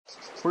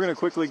We're going to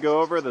quickly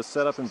go over the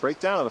setup and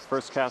breakdown of the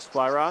first cast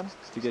fly rod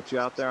to get you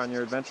out there on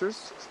your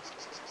adventures.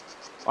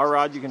 Our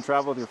rod, you can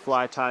travel with your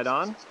fly tied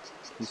on.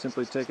 You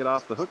simply take it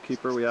off the hook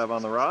keeper we have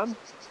on the rod.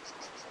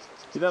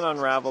 You then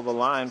unravel the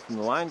line from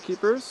the line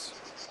keepers.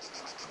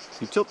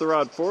 You tilt the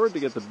rod forward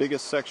to get the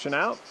biggest section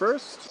out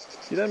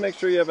first. You then make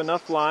sure you have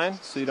enough line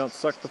so you don't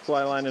suck the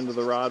fly line into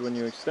the rod when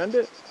you extend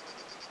it.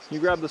 You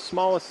grab the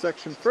smallest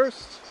section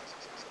first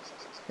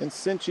and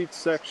cinch each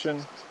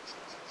section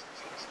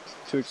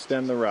to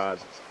extend the rod.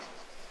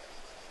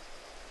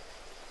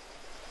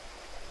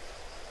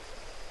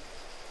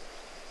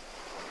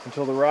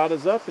 Until the rod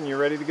is up and you're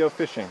ready to go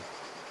fishing.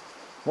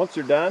 Once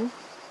you're done,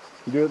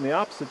 you do it in the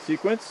opposite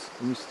sequence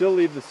and you still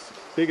leave the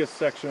biggest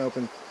section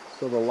open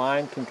so the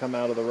line can come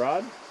out of the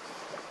rod.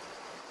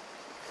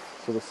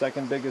 So the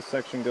second biggest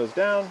section goes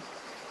down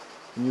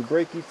and you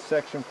break each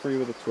section free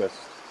with a twist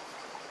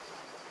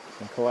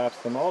and collapse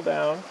them all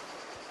down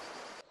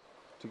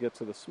to get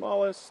to the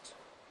smallest.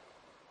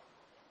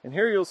 And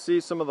here you'll see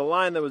some of the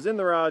line that was in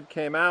the rod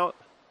came out.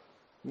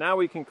 Now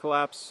we can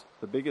collapse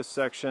the biggest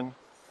section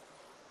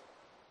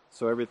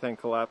so everything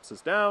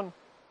collapses down,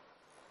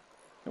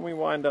 and we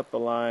wind up the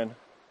line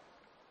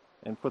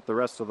and put the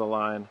rest of the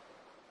line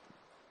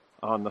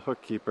on the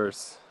hook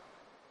keepers,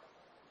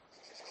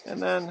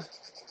 and then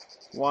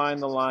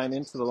wind the line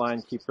into the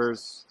line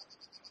keepers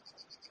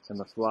and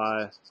the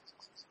fly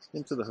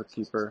into the hook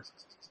keeper,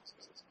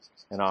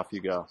 and off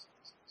you go.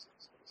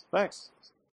 Thanks.